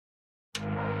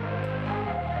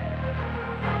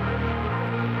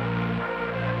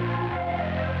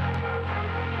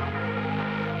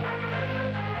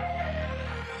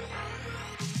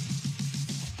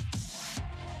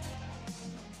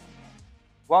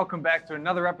Welcome back to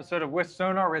another episode of With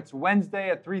Sonar. It's Wednesday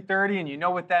at 3:30, and you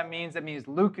know what that means. That means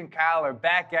Luke and Kyle are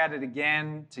back at it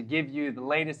again to give you the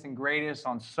latest and greatest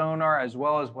on Sonar, as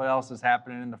well as what else is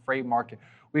happening in the freight market.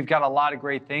 We've got a lot of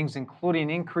great things, including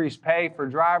increased pay for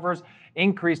drivers,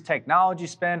 increased technology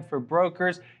spend for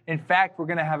brokers. In fact, we're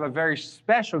going to have a very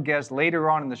special guest later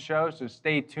on in the show, so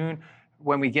stay tuned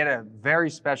when we get a very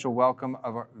special welcome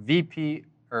of our VP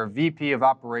of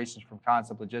Operations from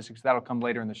Concept Logistics. That'll come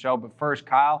later in the show. But first,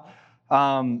 Kyle,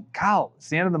 it's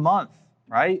the end of the month,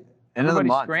 right? End of the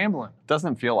month. Scrambling.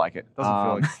 Doesn't feel like it.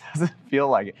 Doesn't feel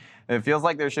like it. It feels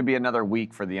like there should be another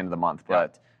week for the end of the month,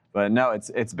 but no,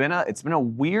 it's been a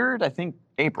weird, I think,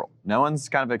 April. No one's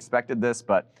kind of expected this,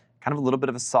 but kind of a little bit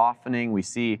of a softening. We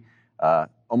see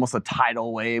almost a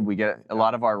tidal wave. We get a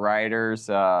lot of our riders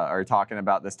are talking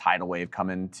about this tidal wave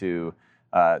coming to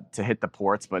hit the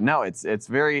ports, but no, it's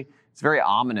very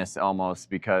ominous almost,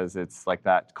 because it's like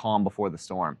that calm before the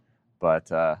storm. But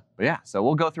yeah, so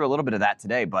we'll go through a little bit of that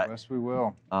today. But yes, we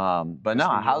will. But no,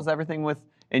 how's everything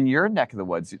in your neck of the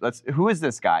woods? Who is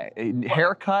this guy?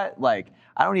 Haircut? Like,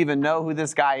 I don't even know who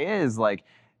this guy is. Like,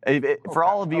 for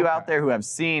all of you out there who have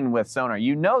seen with Sonar,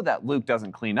 you know that Luke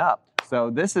doesn't clean up. So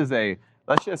this is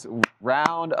let's just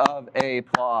round of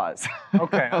applause.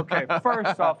 Okay.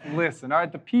 First off, listen. All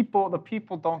right, the people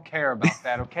don't care about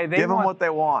that. Okay, give them what they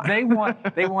want. They want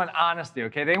honesty.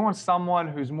 Okay, they want someone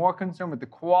who's more concerned with the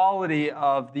quality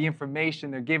of the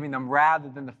information they're giving them rather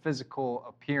than the physical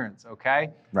appearance.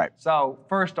 Okay. Right. So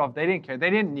first off, they didn't care.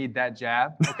 They didn't need that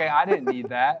jab. Okay, I didn't need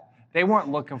that. They weren't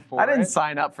looking for it. I didn't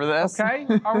sign up for this. Okay?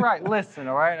 All right, listen,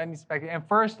 all right? I need to spec. And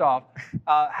first off,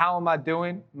 how am I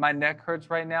doing? My neck hurts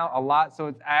right now a lot,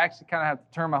 so I actually kind of have to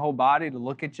turn my whole body to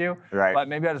look at you. Right. But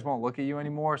maybe I just won't look at you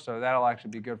anymore, so that'll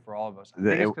actually be good for all of us. I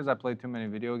think it's because I play too many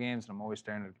video games and I'm always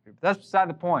staring at the computer. That's beside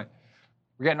the point.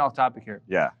 We're getting off topic here.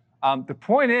 Yeah. The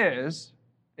point is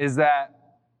that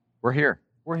we're here.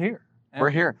 We're here.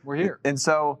 And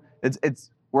so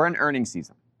we're in earnings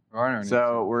season.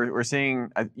 So we're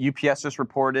seeing UPS just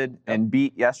reported and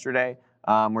beat yesterday.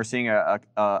 We're seeing a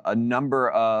number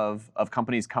of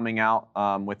companies coming out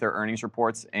with their earnings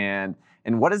reports, and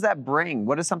what does that bring?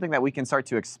 What is something that we can start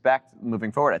to expect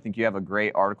moving forward? I think you have a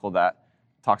great article that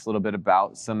talks a little bit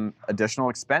about some additional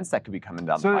expense that could be coming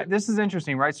down the pipe. So this is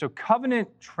interesting, right? So Covenant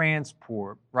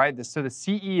Transport, right? So the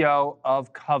CEO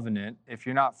of Covenant, if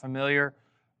you're not familiar,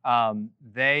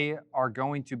 they are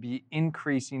going to be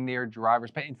increasing their drivers'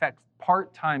 pay. In fact,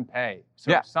 part-time pay.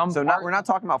 So we're not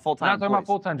talking about full-time. We're not talking about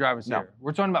full-time drivers here.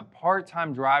 We're talking about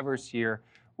part-time drivers here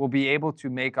will be able to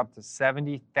make up to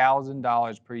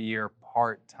 $70,000 per year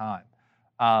part-time.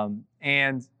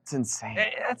 And it's insane.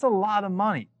 That's a lot of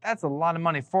money.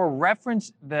 For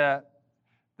reference, the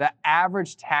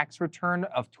average tax return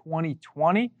of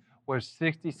 2020 was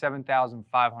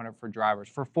 $67,500 for drivers,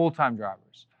 for full-time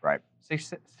drivers. Right.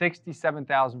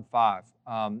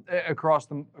 67,500 across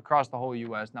the whole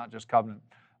U.S., not just Covenant.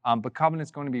 But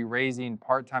Covenant's going to be raising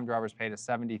part-time drivers' pay to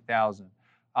 $70,000.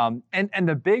 And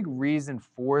the big reason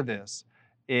for this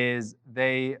is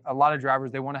a lot of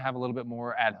drivers, they want to have a little bit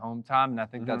more at-home time, and I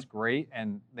think that's great,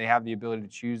 and they have the ability to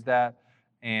choose that.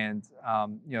 And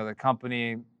the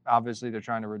company, obviously, they're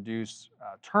trying to reduce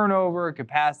turnover.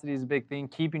 Capacity is a big thing.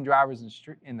 Keeping drivers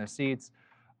in the seats.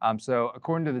 So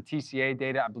according to the TCA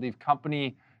data, I believe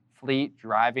company fleet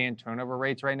drive and turnover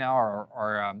rates right now are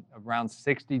around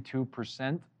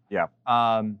 62%. Yeah.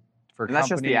 And that's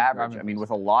just the average. I mean,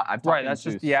 with a lot, I've talked that's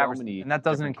just the average, and that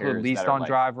doesn't include leased-on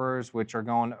drivers, which are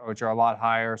a lot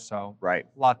higher. So a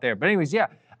lot there. But anyways, yeah,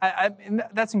 and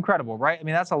that's incredible, right? I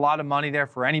mean, that's a lot of money there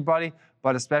for anybody,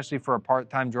 but especially for a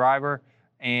part-time driver.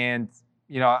 And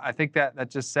I think that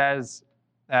just says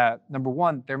that, number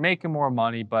one, they're making more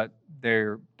money, but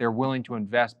they're willing to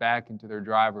invest back into their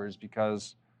drivers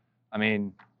because, I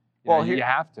mean, you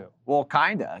have to. Well,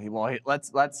 kinda. Well,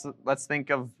 let's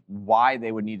think of why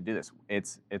they would need to do this.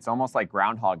 It's almost like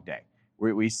Groundhog Day.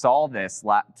 We saw this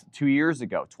 2 years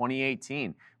ago,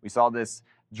 2018. We saw this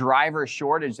driver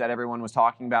shortage that everyone was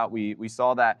talking about. We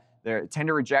saw that their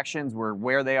tender rejections were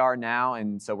where they are now,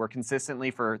 and so we're consistently,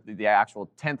 for the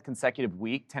actual 10th consecutive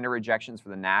week, tender rejections for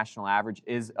the national average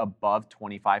is above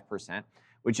 25%.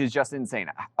 Which is just insane.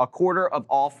 A quarter of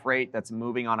all freight that's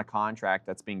moving on a contract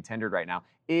that's being tendered right now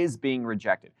is being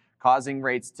rejected, causing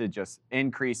rates to just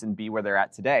increase and be where they're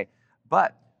at today.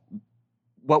 But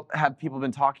what have people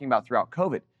been talking about throughout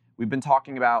COVID? We've been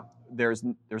talking about there's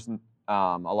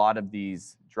a lot of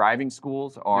these driving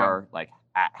schools are like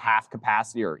at half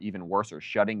capacity or even worse, are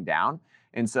shutting down.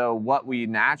 And so what we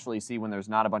naturally see when there's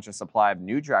not a bunch of supply of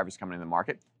new drivers coming in the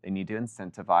market, they need to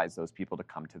incentivize those people to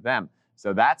come to them.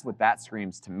 So that's what that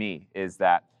screams to me, is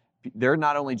that they're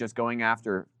not only just going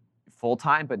after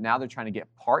full-time, but now they're trying to get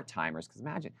part-timers. Because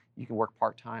imagine, you can work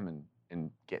part-time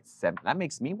and get 7. That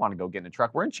makes me want to go get in a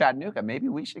truck. We're in Chattanooga. Maybe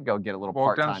we should go get a little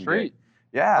Walk part-time down the street. gig.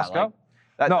 Yeah. Let's go.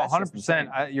 No, That's just 100%. insane.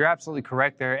 You're absolutely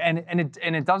correct there. And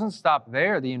it doesn't stop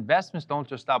there. The investments don't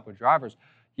just stop with drivers.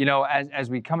 You know, as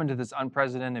we come into this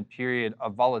unprecedented period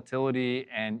of volatility,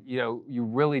 and, you know, you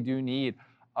really do need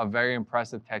a very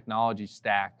impressive technology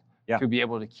stack to be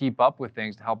able to keep up with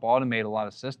things, to help automate a lot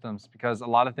of systems, because a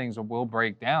lot of things will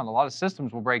break down. A lot of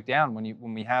systems will break down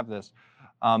when we have this.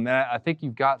 And I think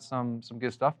you've got some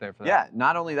good stuff there for that. Yeah,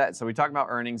 not only that, so we talked about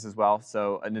earnings as well.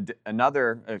 So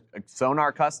another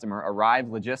Sonar customer, Arrive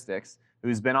Logistics,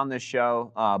 who's been on this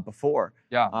show before,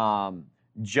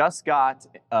 just got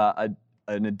an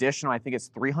additional, I think it's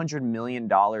 $300 million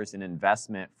in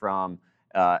investment from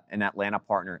an Atlanta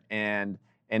partner. And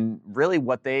really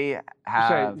what they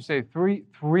have... You say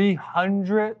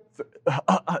 300?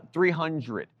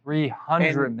 300.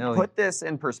 300 million. Put this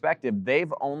in perspective,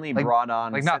 they've only brought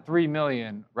on... Like not 3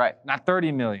 million. Right. Not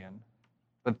 30 million,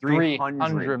 but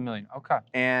 300 million. Okay.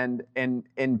 And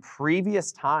in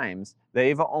previous times,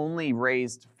 they've only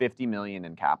raised 50 million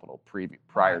in capital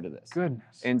prior to this.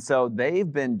 Goodness. And so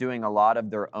they've been doing a lot of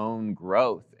their own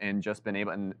growth and just been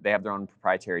able, and they have their own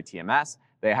proprietary TMS.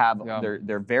 They have,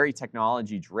 they're very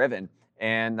technology driven.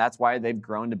 And that's why they've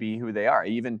grown to be who they are.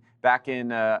 Even back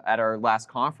in at our last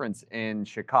conference in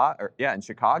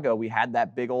Chicago, we had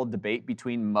that big old debate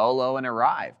between Molo and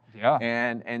Arrive. Yeah.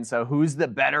 And so who's the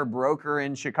better broker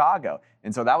in Chicago?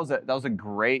 And so that was a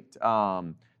great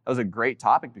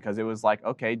topic, because it was like,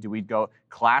 okay, do we go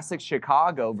classic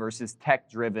Chicago versus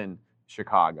tech-driven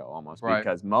Chicago almost? Right.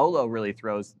 Because Molo really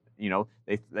throws, you know,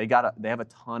 they have a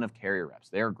ton of carrier reps.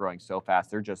 They are growing so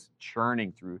fast. They're just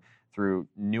churning through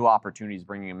new opportunities,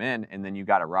 bringing them in. And then you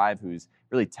got Arrive, who's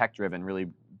really tech-driven, really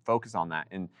focused on that.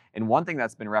 And one thing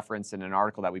that's been referenced in an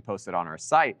article that we posted on our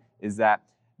site is that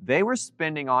they were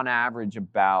spending on average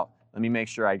about, let me make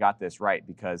sure I got this right,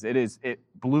 because it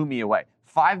blew me away,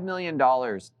 $5 million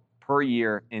per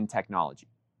year in technology.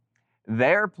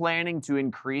 They're planning to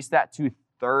increase that to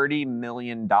 $30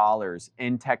 million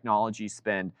in technology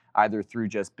spend, either through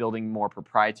just building more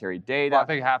proprietary data. Well, I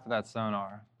think half of that's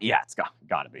Sonar. Yeah, it's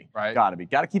got to be. Right. Got to be.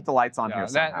 Got to keep the lights on here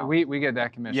somehow. We get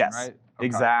that commission, yes, right? Okay.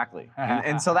 Exactly.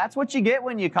 and so that's what you get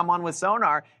when you come on with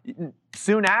Sonar.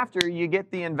 Soon after, you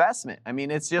get the investment. I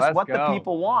mean, it's just the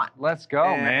people want. Let's go,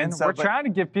 man. So, we're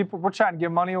trying to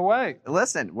give money away.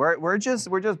 Listen, we're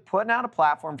just putting out a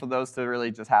platform for those to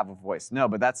really just have a voice. No,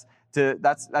 but that's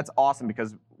awesome,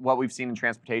 because what we've seen in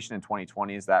transportation in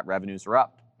 2020 is that revenues are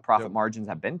up. Profit margins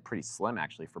have been pretty slim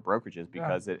actually for brokerages,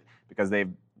 because they've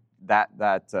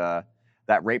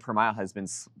that rate per mile has been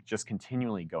just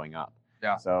continually going up.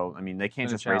 Yeah. So I mean, they can't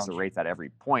just raise the rates at every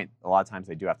point. A lot of times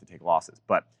they do have to take losses.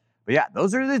 But yeah,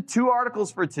 those are the 2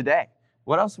 articles for today.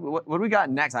 What else? What do we got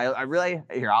next? I really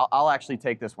I'll actually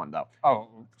take this one though.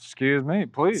 Oh, excuse me,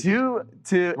 please. You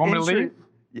want me to leave?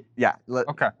 Yeah.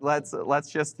 Okay. Let's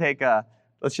just take a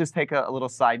little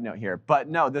side note here. But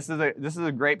no, this is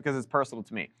a great, because it's personal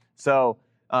to me. So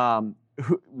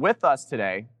with us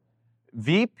today,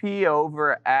 VP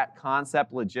over at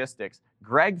Concept Logistics,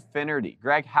 Greg Finnerty.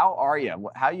 Greg, how are you?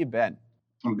 How you been?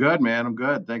 I'm good, man. I'm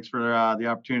good. Thanks for the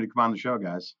opportunity to come on the show,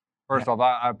 guys. First off,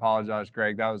 I apologize,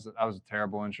 Greg. That was a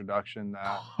terrible introduction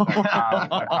that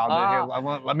Kyle did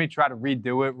here. Let me try to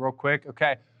redo it real quick.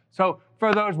 Okay. So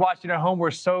for those watching at home,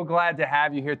 we're so glad to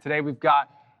have you here today. We've got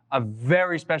a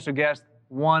very special guest,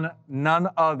 none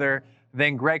other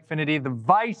than Greg Finnerty, the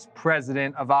Vice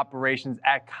President of Operations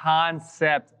at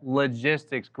Concept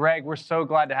Logistics. Greg, we're so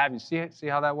glad to have you. See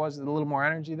how that was? A little more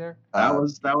energy there? That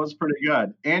was pretty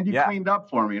good. And you cleaned up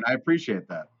for me, and I appreciate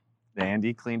that.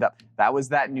 Andy cleaned up. That was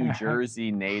that New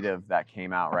Jersey native that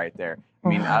came out right there. I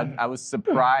mean, I was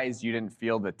surprised you didn't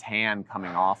feel the tan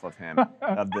coming off of him,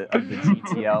 of the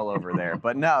GTL over there.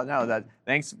 But no,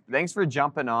 thanks for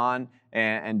jumping on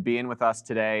and being with us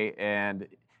today. And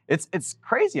it's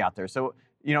crazy out there. So,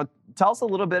 you know, tell us a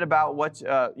little bit about what,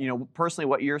 personally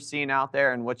what you're seeing out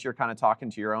there, and what you're kind of talking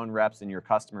to your own reps and your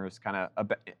customers kind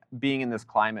of being in this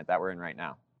climate that we're in right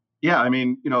now. Yeah, I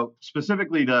mean,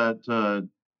 specifically to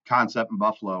Concept in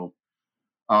Buffalo,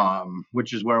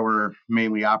 which is where we're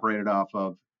mainly operated off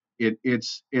of.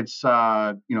 It's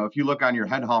if you look on your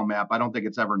head haul map, I don't think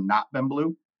it's ever not been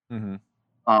blue. Mm-hmm.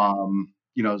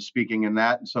 Speaking in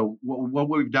that. So what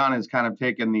we've done is kind of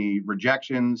taken the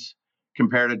rejections,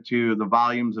 compared it to the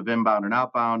volumes of inbound and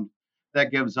outbound.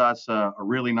 That gives us a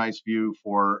really nice view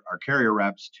for our carrier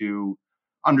reps to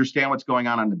understand what's going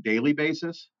on a daily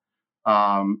basis.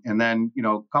 And then,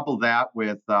 couple that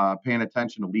with paying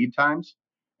attention to lead times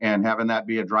and having that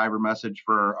be a driver message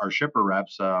for our shipper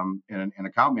reps and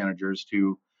account managers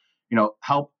to,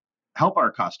 help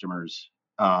our customers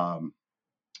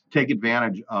take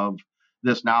advantage of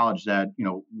this knowledge that,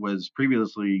 was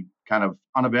previously kind of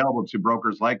unavailable to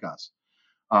brokers like us,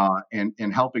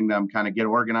 and helping them kind of get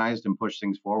organized and push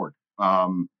things forward.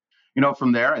 From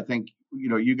there, I think,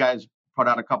 you guys put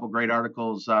out a couple great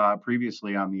articles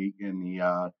previously on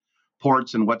the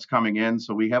ports and what's coming in.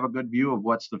 So we have a good view of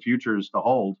what's the futures to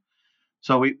hold.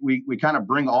 So we kind of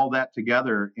bring all that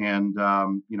together and,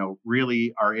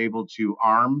 really are able to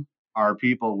arm our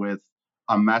people with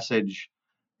a message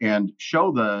and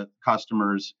show the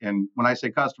customers. And when I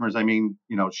say customers, I mean,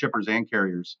 shippers and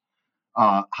carriers,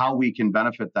 how we can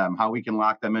benefit them, how we can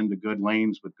lock them into good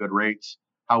lanes with good rates,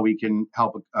 how we can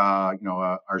help,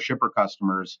 our shipper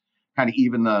customers kind of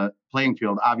even the playing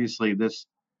field. Obviously, this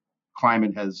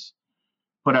climate has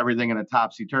put everything in a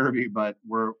topsy turvy, but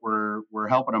we're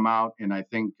helping them out. And I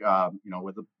think,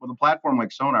 with a platform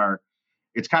like Sonar,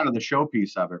 it's kind of the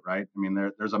showpiece of it, right? I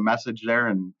mean, there's a message there,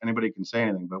 and anybody can say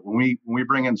anything. But when we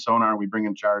bring in Sonar, we bring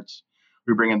in charts,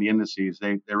 we bring in the indices,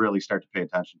 they really start to pay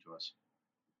attention to us.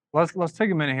 Let's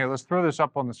take a minute here. Let's throw this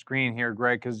up on the screen here,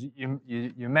 Greg, because you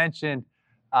mentioned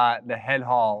the head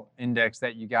haul index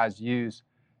that you guys use,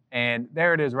 and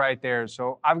there it is right there.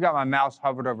 So I've got my mouse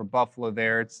hovered over Buffalo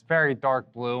there. It's very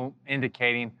dark blue,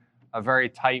 indicating a very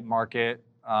tight market,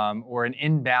 or an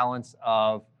imbalance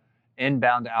of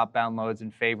inbound to outbound loads in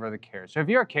favor of the carrier. So if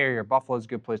you're a carrier, Buffalo is a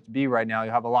good place to be right now.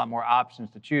 You have a lot more options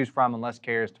to choose from and less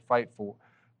carriers to fight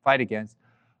against.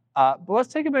 But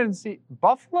let's take a minute and see.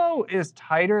 Buffalo is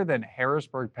tighter than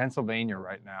Harrisburg, Pennsylvania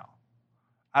right now.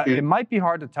 It might be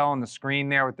hard to tell on the screen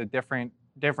there with the different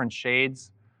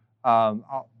shades.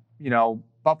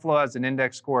 Buffalo has an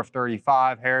index score of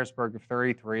 35, Harrisburg of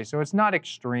 33, so it's not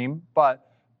extreme, but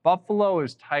Buffalo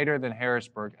is tighter than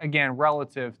Harrisburg, again,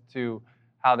 relative to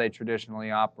how they traditionally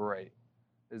operate.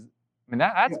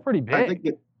 That's pretty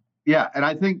big. And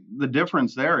I think the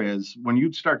difference there is when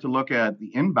you start to look at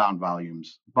the inbound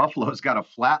volumes, Buffalo's got a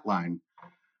flat line,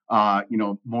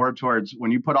 more towards when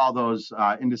you put all those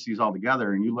indices all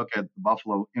together and you look at the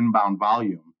Buffalo inbound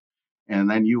volume, and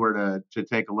then you were to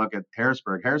take a look at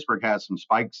Harrisburg. Harrisburg has some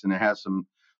spikes and it has some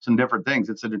different things.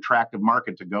 It's an attractive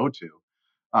market to go to.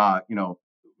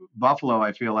 Buffalo,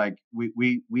 I feel like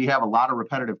we have a lot of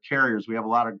repetitive carriers. We have a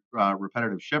lot of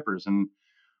repetitive shippers, and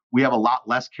we have a lot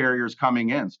less carriers coming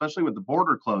in, especially with the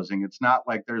border closing. It's not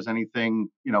like there's anything,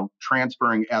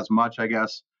 transferring as much, I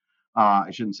guess. I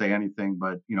shouldn't say anything,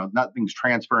 but, nothing's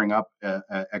transferring up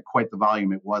at quite the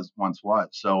volume it once was.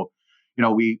 So,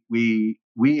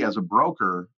 we as a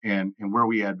broker and where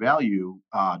we add value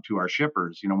to our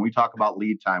shippers, when we talk about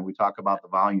lead time, we talk about the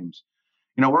volumes,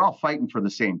 we're all fighting for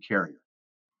the same carrier.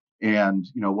 And,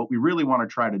 what we really want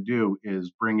to try to do is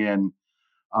bring in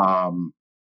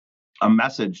a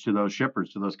message to those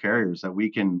shippers, to those carriers, that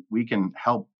we can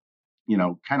help,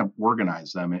 kind of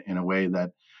organize them in a way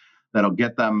that'll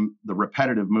get them the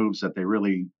repetitive moves that they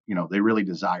really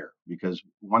desire. Because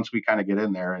once we kind of get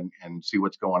in there and see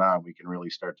what's going on, we can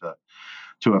really start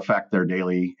to affect their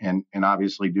daily and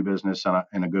obviously do business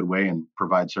in a good way and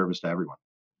provide service to everyone.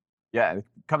 Yeah, it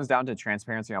comes down to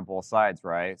transparency on both sides,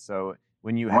 right? So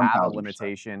when you have 1000%. a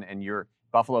limitation, and you're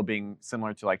Buffalo being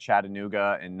similar to like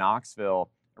Chattanooga and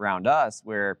Knoxville around us,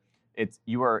 where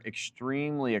you are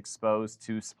extremely exposed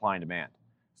to supply and demand.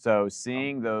 So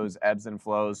seeing those ebbs and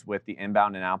flows with the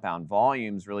inbound and outbound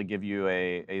volumes really give you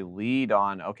a lead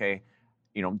on, okay,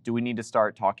 do we need to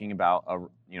start talking about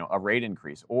a rate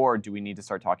increase, or do we need to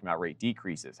start talking about rate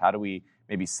decreases? How do we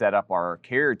maybe set up our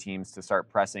carrier teams to start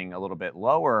pressing a little bit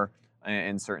lower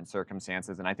in certain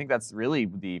circumstances? And I think that's really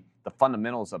the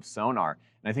fundamentals of Sonar.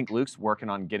 And I think Luke's working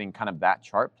on getting kind of that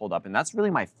chart pulled up. And that's really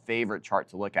my favorite chart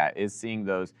to look at, is seeing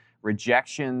those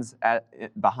rejections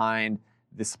behind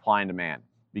the supply and demand,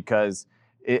 because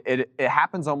it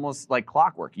happens almost like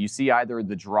clockwork. You see either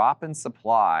the drop in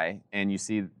supply and you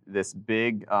see this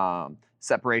big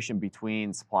separation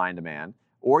between supply and demand,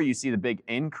 or you see the big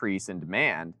increase in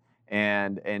demand,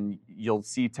 and you'll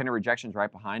see tender rejections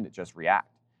right behind it just react.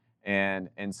 And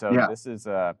so this is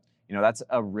that's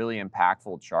a really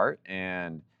impactful chart,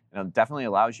 and definitely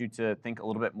allows you to think a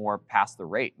little bit more past the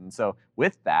rate. And so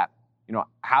with that,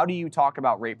 how do you talk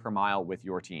about rate per mile with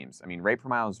your teams? I mean, rate per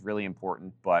mile is really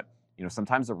important, but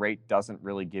sometimes the rate doesn't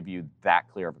really give you that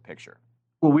clear of a picture.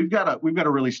 Well, we've got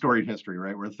a really storied history,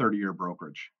 right? We're a 30-year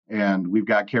brokerage, and we've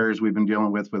got carriers we've been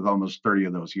dealing with almost 30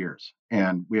 of those years,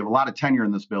 and we have a lot of tenure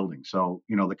in this building. So,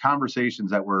 the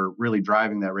conversations that were really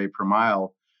driving that rate per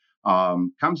mile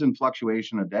comes in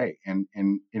fluctuation a day, and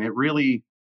it really,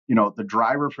 the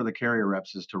driver for the carrier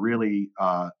reps is to really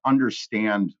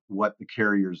understand what the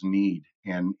carriers need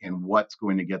and what's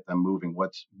going to get them moving.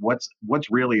 What's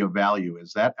really of value?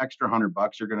 Is that extra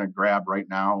 $100 you're going to grab right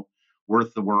now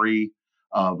worth the worry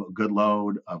of a good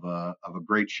load, of a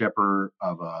great shipper,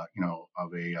 of a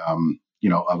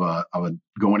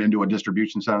going into a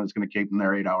distribution center that's going to keep them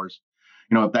there 8 hours?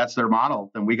 If that's their model,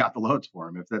 then we got the loads for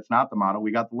them. If that's not the model,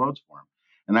 we got the loads for them.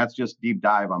 And that's just deep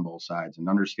dive on both sides and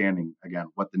understanding again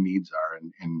what the needs are,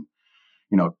 and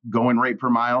going rate per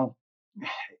mile.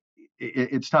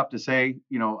 It's tough to say,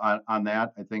 on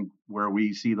that. I think where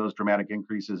we see those dramatic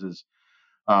increases is,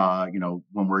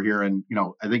 when we're hearing,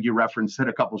 I think you referenced it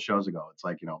a couple shows ago. It's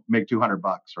like, make $200,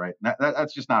 right?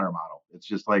 That's just not our model. It's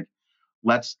just like,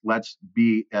 let's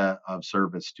be of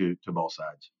service to both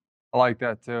sides. I like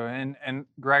that too. And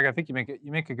Greg, I think you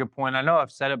make a good point. I know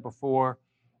I've said it before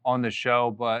on the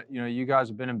show, but you guys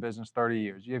have been in business 30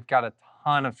 years. You've got a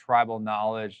ton of tribal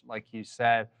knowledge, like you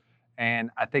said. And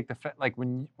I think like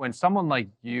when someone like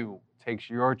you takes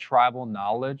your tribal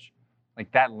knowledge,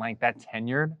 like that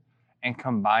tenured, and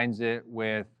combines it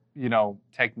with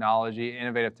technology,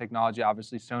 innovative technology,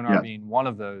 obviously sonar Yes. being one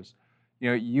of those,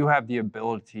 you have the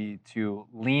ability to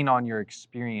lean on your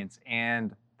experience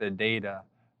and the data.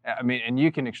 I mean, and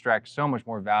you can extract so much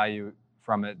more value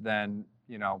from it than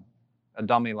a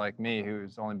dummy like me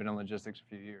who's only been in logistics a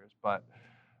few years. But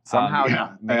Somehow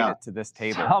Yeah, you made yeah. it to this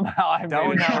table. somehow I Don't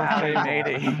made it know to this how you table. made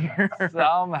it here.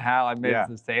 Somehow I made it Yeah.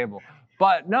 to this table.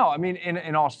 But no, I mean,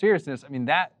 in all seriousness,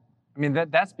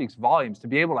 that speaks volumes to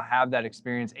be able to have that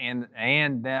experience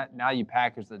and that now you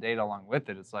package the data along with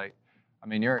it. It's like,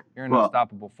 you're an Well,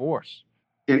 unstoppable force.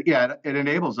 it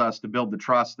enables us to build the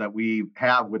trust that we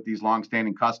have with these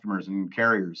longstanding customers and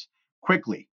carriers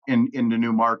quickly into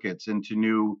new markets, into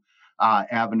new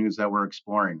avenues that we're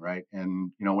exploring, right?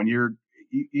 And when you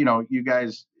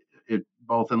guys,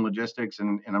 both in logistics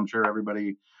and I'm sure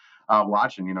everybody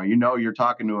watching, you're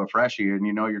talking to a freshie, and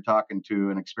you're talking to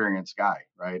an experienced guy,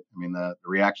 right? I mean, the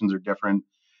reactions are different,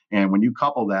 and when you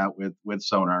couple that with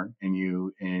sonar, and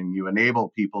you enable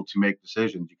people to make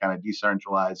decisions, you kind of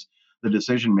decentralize the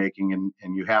decision making,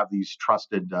 and you have these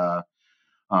trusted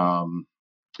um,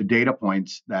 data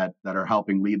points that are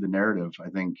helping lead the narrative. I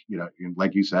think,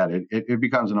 like you said, it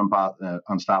becomes an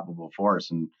unstoppable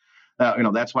force. And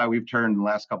that's why we've turned in the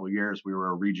last couple of years. We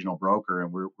were a regional broker,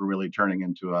 and we're really turning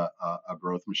into a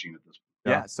growth machine at this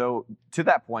point. Yeah. So to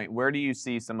that point, where do you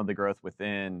see some of the growth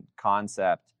within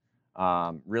Concept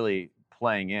really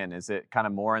playing in? Is it kind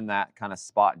of more in that kind of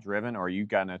spot driven, or are you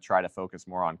going to try to focus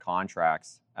more on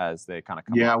contracts as they kind of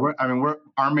come Yeah, up?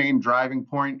 our main driving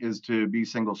point is to be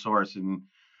single source, and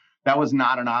that was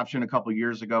not an option a couple of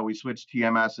years ago. We switched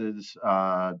TMSs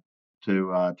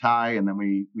to TIE, and then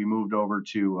we moved over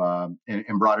to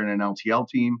and brought in an LTL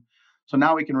team. So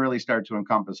now we can really start to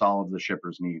encompass all of the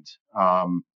shippers' needs.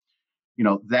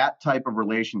 That type of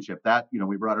relationship, that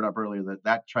we brought it up earlier,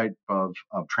 that type of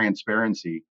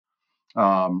transparency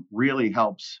really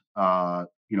helps.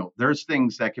 There's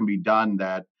things that can be done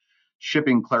that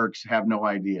shipping clerks have no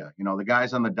idea. The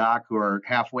guys on the dock who are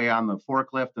halfway on the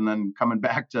forklift and then coming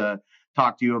back to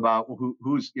talk to you about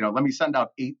who's, let me send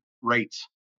out 8 rates.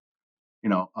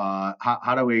 Who's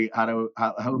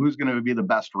going to be the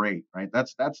best rate, right?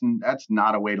 That's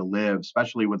not a way to live,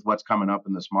 especially with what's coming up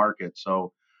in this market.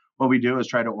 So what we do is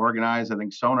try to organize. I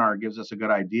think sonar gives us a good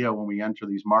idea when we enter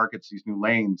these markets, these new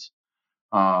lanes,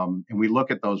 and we look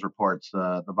at those reports,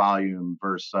 the volume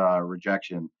versus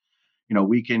rejection.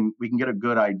 We can get a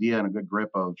good idea and a good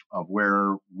grip of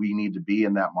where we need to be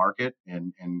in that market,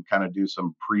 and kind of do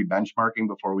some pre-benchmarking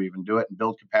before we even do it, and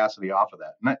build capacity off of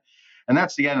that. And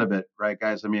that's the end of it, right,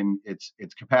 guys?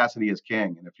 It's capacity is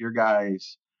king. And if your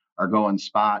guys are going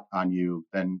spot on you,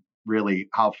 then really,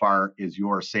 how far is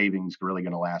your savings really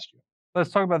going to last you?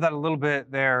 Let's talk about that a little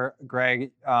bit there,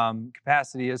 Greg.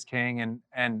 Capacity is king,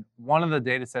 and one of the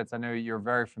data sets I know you're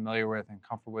very familiar with and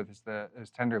comfortable with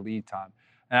is tender lead time.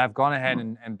 And I've gone ahead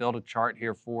and built a chart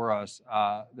here for us,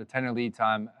 the tender lead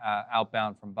time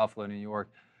outbound from Buffalo, New York.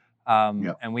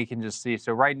 Yep. And we can just see,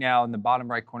 so right now in the bottom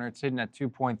right corner, it's sitting at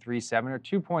 2.37 or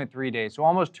 2.3 days. So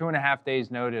almost 2.5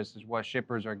 days notice is what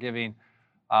shippers are giving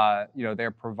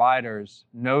their providers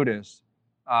notice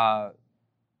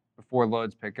before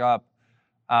loads pick up.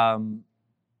 How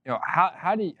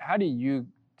do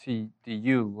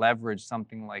you leverage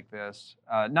something like this,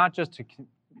 not just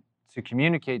to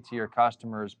communicate to your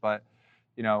customers, but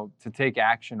to take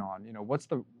action on?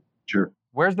 Sure.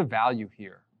 Where's the value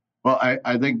here? Well,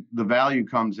 I think the value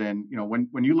comes in,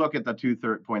 when you look at the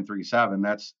 2.37,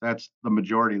 that's the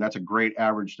majority. That's a great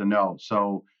average to know.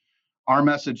 So our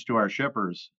message to our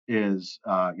shippers is,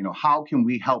 how can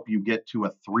we help you get to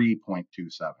a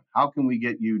 3.27? How can we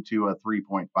get you to a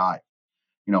 3.5?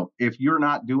 If you're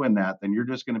not doing that, then you're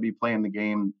just going to be playing the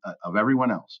game of everyone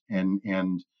else, and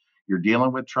you're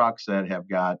dealing with trucks that have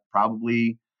got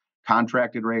probably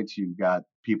contracted rates. You've got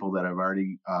people that have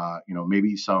already,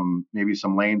 maybe some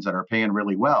lanes that are paying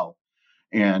really well,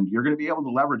 and you're going to be able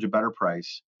to leverage a better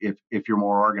price if you're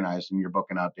more organized and you're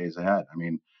booking out days ahead. I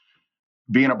mean,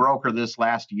 being a broker this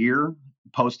last year,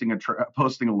 posting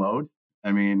a load.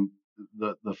 I mean,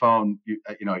 the phone,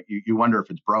 you wonder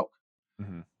if it's broke.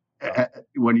 Mhm.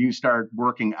 When you start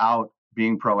working out,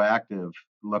 being proactive,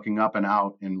 looking up and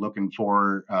out, and looking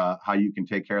for how you can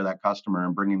take care of that customer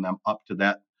and bringing them up to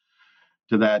that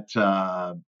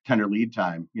tender lead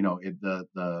time,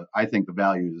 I think the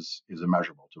value is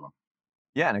immeasurable to them.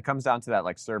 Yeah, and it comes down to that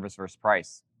like service versus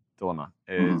price dilemma.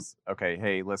 Mhm. Is okay,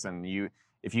 hey, listen,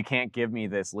 if you can't give me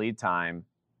this lead time,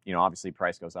 obviously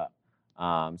price goes up.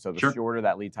 So the Sure. shorter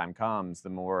that lead time comes,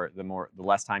 the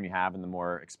less time you have, and the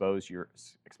more exposure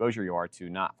you are to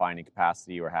not finding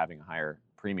capacity or having a higher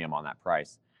premium on that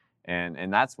price.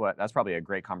 And that's probably a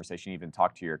great conversation to even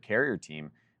talk to your carrier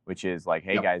team, which is like,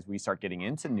 hey Yep. guys, we start getting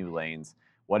into new lanes.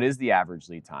 What is the average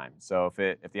lead time? So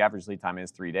if the average lead time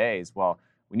is 3 days, well,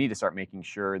 we need to start making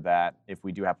sure that if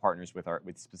we do have partners with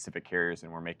specific carriers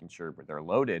and we're making sure they're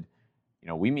loaded,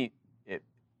 we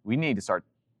need to start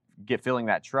filling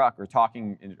that truck or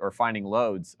talking or finding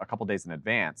loads a couple days in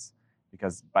advance,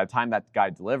 because by the time that guy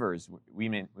delivers, we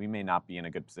may not be in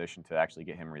a good position to actually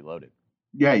get him reloaded.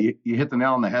 Yeah, you hit the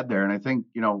nail on the head there, and I think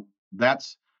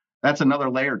that's another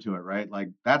layer to it, right? Like,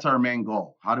 that's our main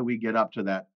goal. How do we get up to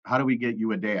that? How do we get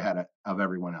you a day ahead of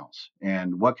everyone else?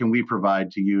 And what can we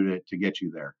provide to you to get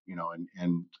you there?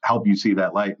 And help you see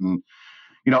that light, and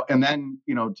then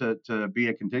to be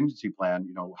a contingency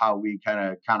plan. How we kind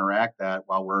of counteract that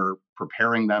while we're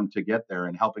preparing them to get there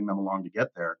and helping them along to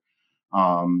get there.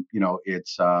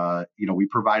 It's we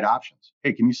provide options.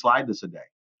 Hey, can you slide this a day?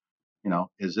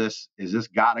 Is this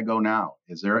got to go now?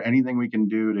 Is there anything we can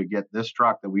do to get this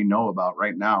truck that we know about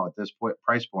right now at this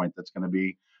price point that's going to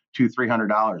be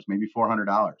 $200-$300, maybe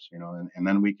 $400? And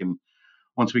then we can,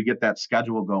 once we get that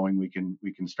schedule going, we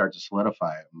can start to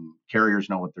solidify it. And carriers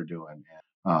know what they're doing.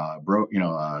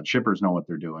 Shippers know what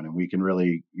they're doing, and we can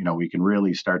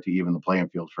really start to even the playing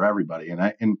field for everybody.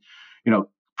 And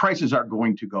prices are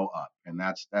going to go up, and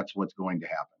that's what's going to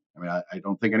happen. I mean, I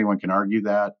don't think anyone can argue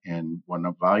that. And when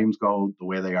the volumes go the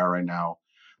way they are right now,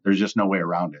 there's just no way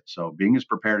around it. So being as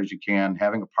prepared as you can,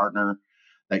 having a partner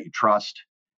that you trust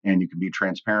and you can be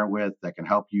transparent with, that can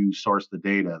help you source the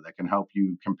data, that can help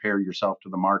you compare yourself to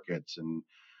the markets and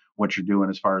what you're doing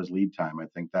as far as lead time. I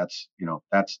think that's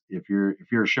if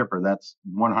you're a shipper, that's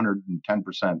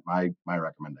 110% my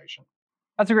recommendation.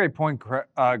 That's a great point,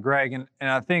 Greg. And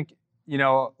I think,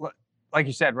 like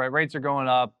you said, right, rates are going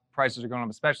up, prices are going up,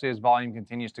 especially as volume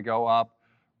continues to go up,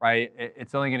 right?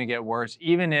 It's only going to get worse.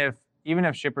 Even if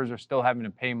shippers are still having to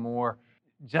pay more,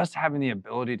 just having the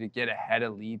ability to get ahead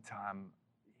of lead time,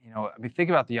 I mean, think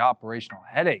about the operational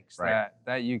headaches Right.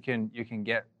 that you can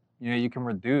get, you can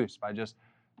reduce by just,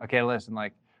 okay, listen,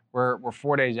 like we're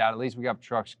 4 days out, at least we got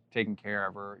trucks taken care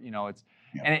of, or it's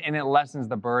Yeah. and it lessens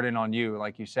the burden on you,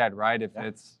 like you said, right?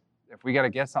 If we got to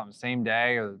get something same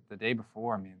day or the day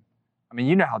before, I mean,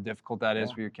 you know how difficult that is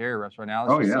Yeah. for your carrier reps right now.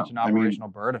 It's Oh just yeah. such an I mean, operational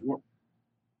burden.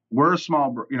 we're a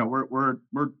small, we're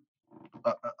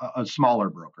a smaller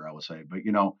broker, I would say, but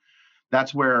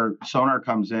that's where Sonar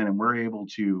comes in, and we're able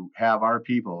to have our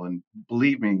people. And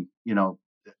believe me,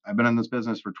 I've been in this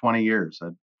business for 20 years.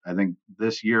 I think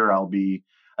this year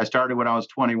I started when I was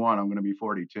 21. I'm going to be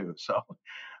 42. So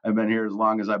I've been here as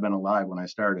long as I've been alive when I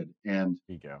started. And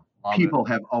There you go. Love it. people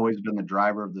have always been the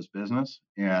driver of this business.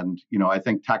 And, I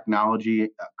think technology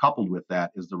coupled with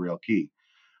that is the real key.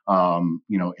 And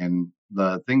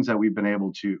the things that we've been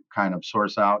able to kind of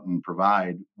source out and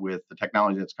provide with the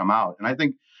technology that's come out. And I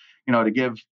think, to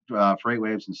give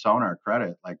FreightWaves and Sonar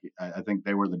credit, like I think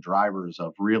they were the drivers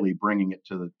of really bringing it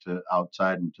to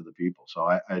outside and to the people. So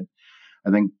I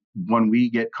think when we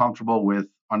get comfortable with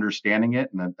understanding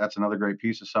it, and that's another great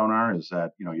piece of Sonar, is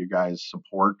that you guys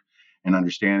support and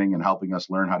understanding and helping us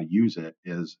learn how to use it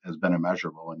has been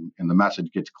immeasurable, and the message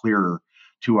gets clearer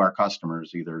to our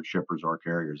customers, either shippers or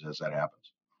carriers, as that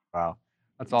happens. Wow.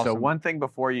 That's awesome. So one thing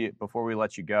before we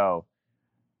let you go,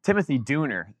 Timothy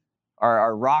Dooner,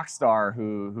 our rock star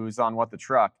who's on What the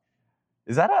Truck,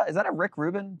 is that a Rick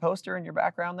Rubin poster in your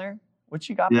background there? What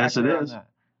you got? Yes, back it there on is. that?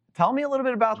 Tell me a little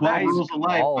bit about 12 that. Rules of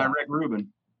Life Oh. by Rick Rubin.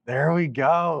 There we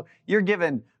go. You're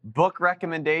giving book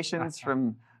recommendations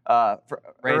from Ray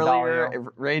earlier, Dalio.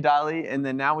 Ray Dalio, and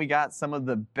then now we got some of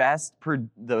the best,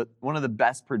 one of the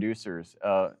best producers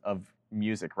of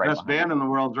music right Best behind band in the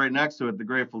world's right next to it, the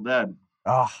Grateful Dead.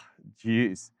 Oh,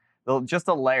 jeez. Just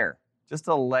a layer,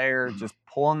 just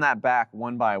pulling that back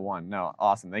one by one. No,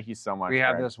 awesome. Thank you so much. We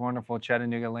have Greg. this wonderful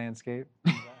Chattanooga landscape.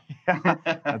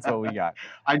 That's what we got.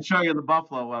 I'd show you the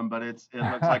Buffalo one, but it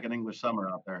looks like an English summer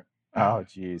out there. Oh,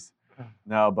 geez.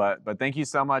 No, but thank you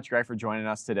so much, Greg, for joining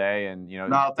us today. And No,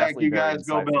 thank definitely you very guys.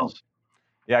 Go insightful. Bills.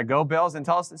 Yeah, go Bills. And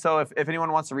tell us. So if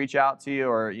anyone wants to reach out to you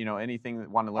or anything that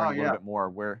want to learn a little bit more,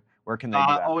 where can they do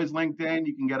that? Always LinkedIn.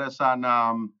 You can get us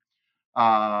on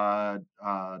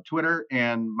Twitter,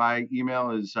 and my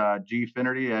email is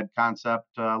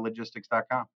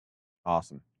gfinnerty@conceptlogistics.com.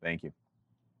 Awesome. Thank you.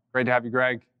 Great to have you,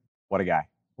 Greg. What a guy.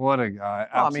 What a guy.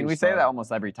 Well, I mean, we Absolute say stud. that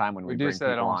almost every time when we do bring say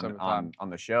that people almost every time. on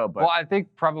the show. But Well, I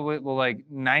think probably like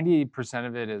 90%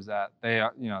 of it is that they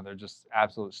are, they're just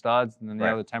absolute studs, and then the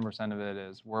Right. other 10% of it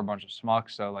is we're a bunch of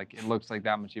schmucks. So like it looks like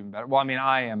that much even better. Well, I mean,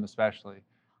 I am especially,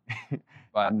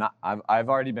 but I'm not. I've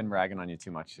already been ragging on you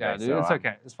too much today. yeah, dude, so it's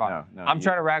okay. It's fine. No, I'm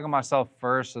trying to rag on myself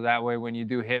first, so that way when you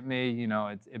do hit me,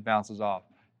 it bounces off.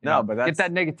 But get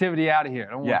that negativity out of here.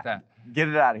 I don't want that. Get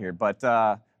it out of here. But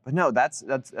no, that's so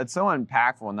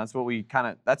impactful, and that's what we're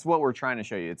trying to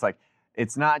show you. It's like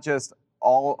it's not just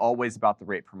always about the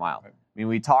rate per mile. Right. I mean,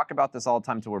 we talk about this all the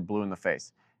time till we're blue in the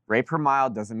face. Rate per mile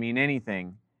doesn't mean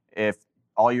anything if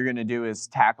all you're going to do is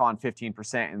tack on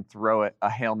 15% and throw a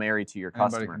Hail Mary to your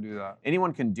Anybody customer. can do that.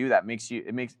 Anyone can do that.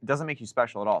 It doesn't make you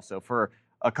special at all. So for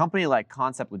a company like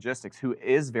Concept Logistics, who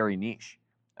is very niche,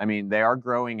 I mean, they are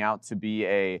growing out to be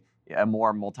a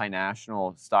more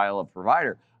multinational style of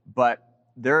provider, but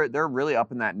they're really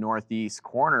up in that northeast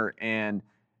corner. And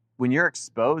when you're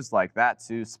exposed like that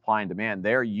to supply and demand,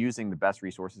 they're using the best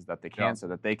resources that they can so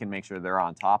that they can make sure they're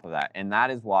on top of that. And that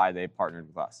is why they partnered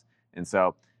with us. And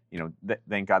so,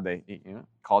 thank God they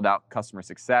called out customer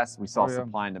success. We saw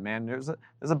supply and demand. There's a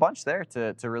bunch there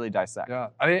to really dissect. Yeah,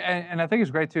 I mean, and I think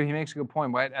it's great too. He makes a good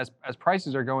point, right? As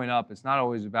prices are going up, it's not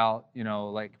always about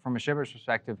like from a shipper's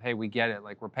perspective. Hey, we get it.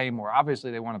 Like we're paying more. Obviously,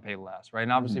 they want to pay less, right?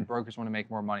 And obviously, brokers want to make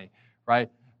more money,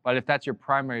 right? But if that's your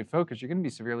primary focus, you're going to be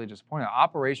severely disappointed.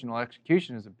 Operational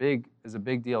execution is a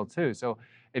big deal too. So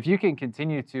if you can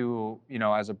continue to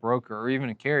as a broker or even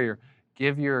a carrier,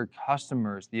 give your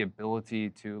customers the ability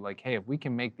to like, hey, if we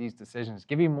can make these decisions,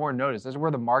 give you more notice. This is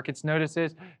where the market's notice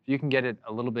is. If you can get it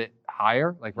a little bit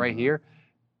higher, like right here,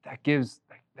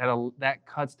 that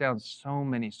cuts down so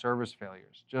many service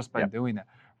failures just by doing that,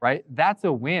 right? That's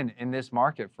a win in this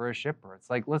market for a shipper.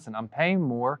 It's like, listen, I'm paying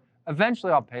more.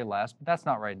 Eventually I'll pay less, but that's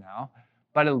not right now.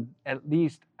 But at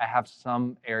least I have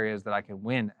some areas that I can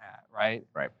win at, right?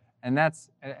 Right. And I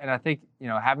think,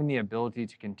 having the ability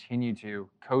to continue to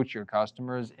coach your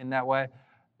customers in that way,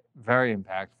 very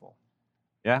impactful.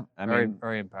 Yeah, I mean,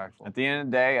 very impactful. At the end of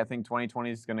the day, I think 2020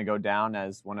 is going to go down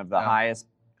as one of the highest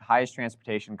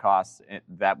transportation costs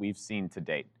that we've seen to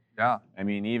date. Yeah. I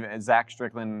mean, even Zach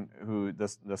Strickland, who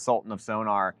the Sultan of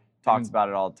Sonar, talks about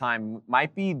it all the time,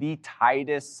 might be the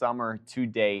tightest summer to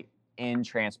date in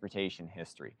transportation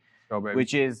history. Go, baby.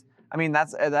 Which is, I mean,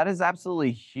 that is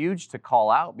absolutely huge to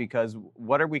call out, because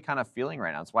what are we kind of feeling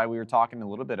right now? That's why we were talking a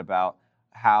little bit about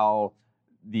how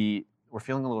we're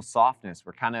feeling a little softness.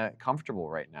 We're kind of comfortable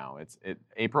right now.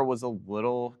 April was a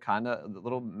little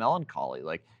melancholy.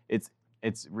 Like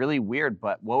it's really weird.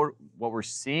 But what we're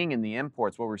seeing in the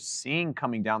imports, what we're seeing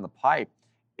coming down the pipe,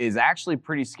 is actually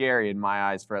pretty scary in my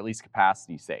eyes, for at least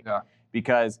capacity's sake. Yeah.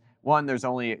 Because one, there's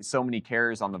only so many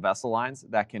carriers on the vessel lines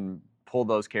that can pull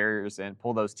those carriers in,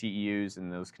 pull those TEUs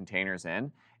and those containers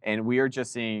in, and we are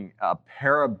just seeing a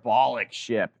parabolic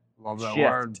shift. Love that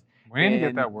word. We need to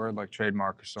get that word like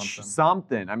trademark or something.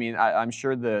 Something. I mean, I'm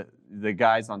sure the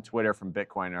guys on Twitter from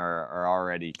Bitcoin are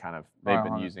already they've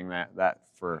been using that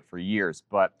for years.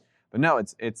 But no,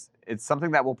 it's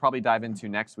something that we'll probably dive into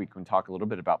next week and talk a little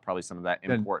bit about probably some of that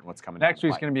import and what's coming. Next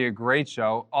week's going to be a great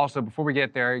show. Also, before we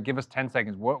get there, give us 10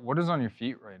 seconds. What is on your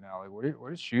feet right now? Like,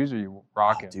 what shoes are you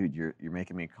rocking? Oh, dude, you're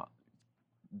making me. Is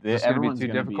this going to be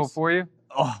too difficult for you?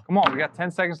 Oh. Come on, we got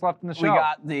 10 seconds left in the show.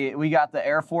 We got the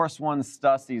Air Force One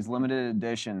Stussies limited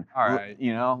edition. All right.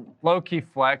 Low key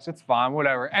flex. It's fine.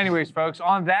 Whatever. Anyways, folks,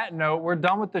 on that note, we're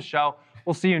done with the show.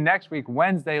 We'll see you next week,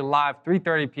 Wednesday, live,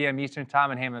 3:30 p.m. Eastern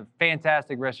Time, and have a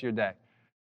fantastic rest of your day.